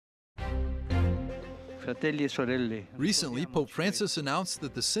Fratelli e sorelle. Recently, Pope Francis announced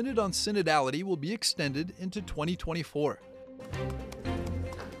that the Synod on Synodality will be extended into 2024.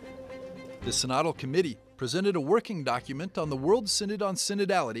 The Synodal Committee presented a working document on the World Synod on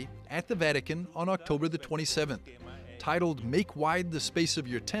Synodality at the Vatican on October the 27th. Titled Make Wide the Space of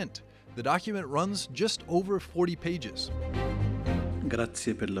Your Tent, the document runs just over 40 pages.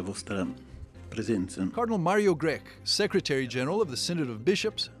 Grazie per la vostra presenza. Cardinal Mario Grech, Secretary General of the Synod of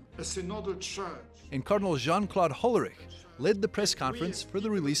Bishops, a synodal church, and Cardinal Jean-Claude led the press conference for the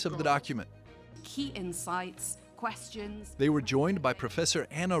release of the document. Key insights, questions. They were joined by Professor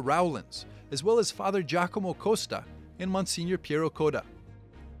Anna Rowlands, as well as Father Giacomo Costa and Monsignor Piero Coda.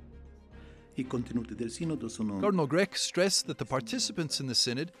 I contenuti del Sinodo sono... Cardinal Grech stressed that the participants in the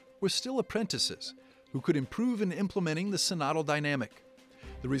Synod were still apprentices who could improve in implementing the synodal dynamic.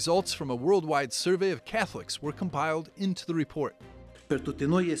 The results from a worldwide survey of Catholics were compiled into the report. Per tutti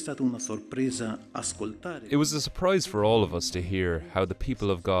noi è stata una sorpresa ascoltare. It was a surprise for all of us to hear how the people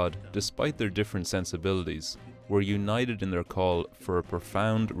of God, despite their different sensibilities, were united in their call for a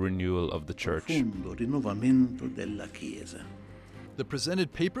profound renewal of the Church. Profondo rinnovamento della Chiesa. The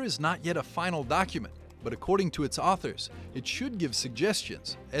presented paper is not yet a final document, but according to its authors, it should give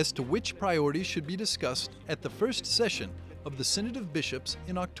suggestions as to which priorities should be discussed at the first session of the Synod of Bishops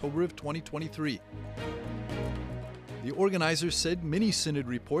in October of 2023. The organizers said many Synod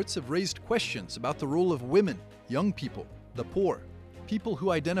reports have raised questions about the role of women, young people, the poor, people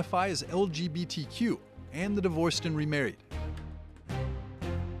who identify as LGBTQ, and the divorced and remarried.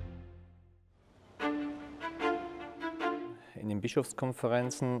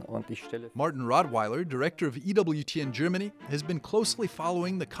 Martin Rottweiler, director of EWTN Germany, has been closely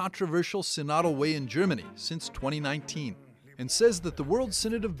following the controversial synodal way in Germany since 2019 and says that the World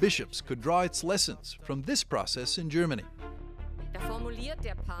Synod of Bishops could draw its lessons from this process in Germany.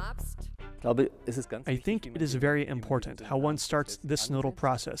 I think it is very important how one starts this synodal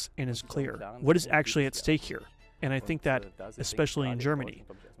process and is clear what is actually at stake here. And I think that, especially in Germany,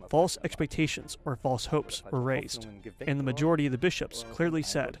 false expectations or false hopes were raised. And the majority of the bishops clearly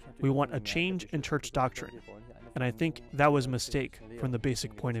said, we want a change in church doctrine. And I think that was a mistake from the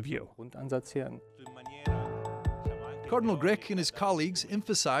basic point of view. Cardinal Grech and his colleagues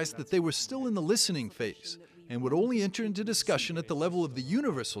emphasized that they were still in the listening phase and would only enter into discussion at the level of the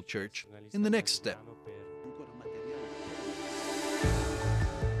universal church in the next step.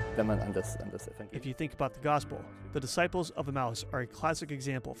 If you think about the gospel, the disciples of Emmaus are a classic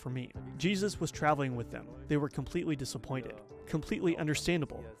example for me. Jesus was traveling with them. They were completely disappointed, completely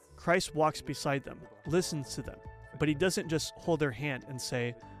understandable. Christ walks beside them, listens to them, but he doesn't just hold their hand and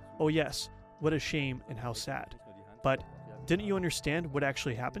say, "Oh yes, what a shame and how sad." But didn't you understand what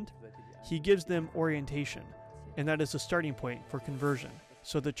actually happened? He gives them orientation, and that is a starting point for conversion.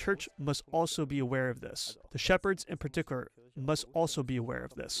 So the church must also be aware of this. The shepherds in particular must also be aware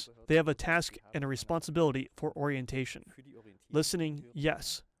of this. They have a task and a responsibility for orientation. Listening,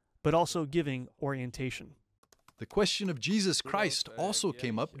 yes, but also giving orientation. The question of Jesus Christ also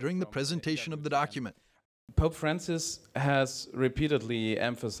came up during the presentation of the document. Pope Francis has repeatedly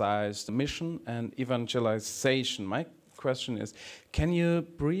emphasized mission and evangelization. My question is, can you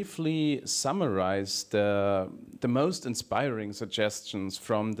briefly summarize the most inspiring suggestions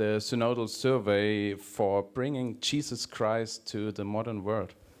from the Synodal survey for bringing Jesus Christ to the modern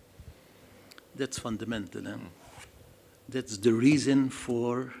world? That's fundamental. That's the reason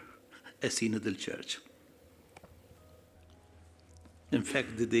for a synodal church. In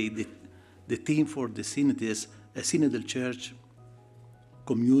fact, the theme for the synod is a synodal church,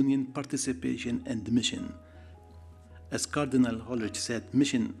 communion, participation, and mission. As Cardinal Hollerich said,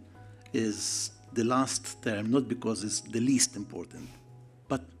 mission is the last term, not because it's the least important,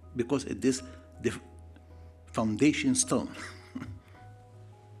 but because it is the foundation stone.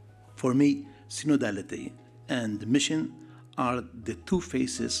 For me, synodality and mission are the two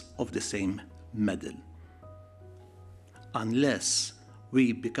faces of the same medal. Unless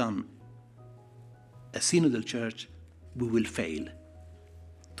we become a synodal church, we will fail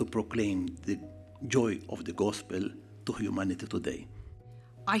to proclaim the joy of the gospel to humanity today.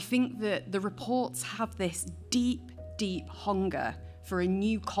 I think that the reports have this deep, deep hunger for a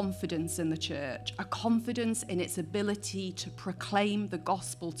new confidence in the church, a confidence in its ability to proclaim the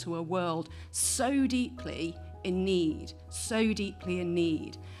gospel to a world so deeply in need, so deeply in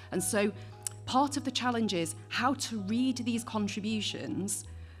need. And so part of the challenge is how to read these contributions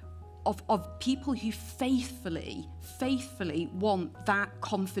of people who faithfully want that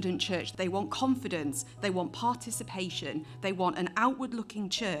confident church. They want confidence, they want participation, they want an outward-looking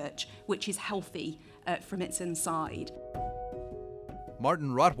church which is healthy from its inside.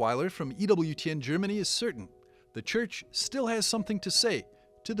 Martin Rottweiler from EWTN Germany is certain the Church still has something to say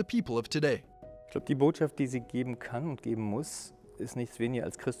to the people of today. Ich glaube, die Botschaft, die sie geben kann und geben muss, ist nichts weniger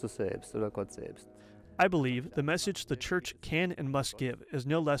als Christus selbst oder Gott selbst. I believe the message the Church can and must give is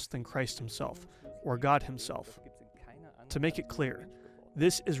no less than Christ himself, or God himself. To make it clear,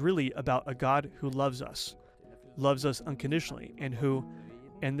 this is really about a God who loves us unconditionally, and who,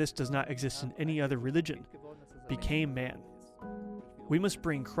 and this does not exist in any other religion, became man. We must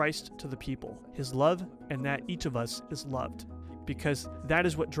bring Christ to the people, his love, and that each of us is loved, because that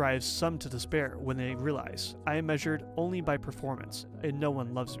is what drives some to despair when they realize I am measured only by performance, and no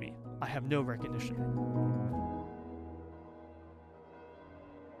one loves me. I have no recognition.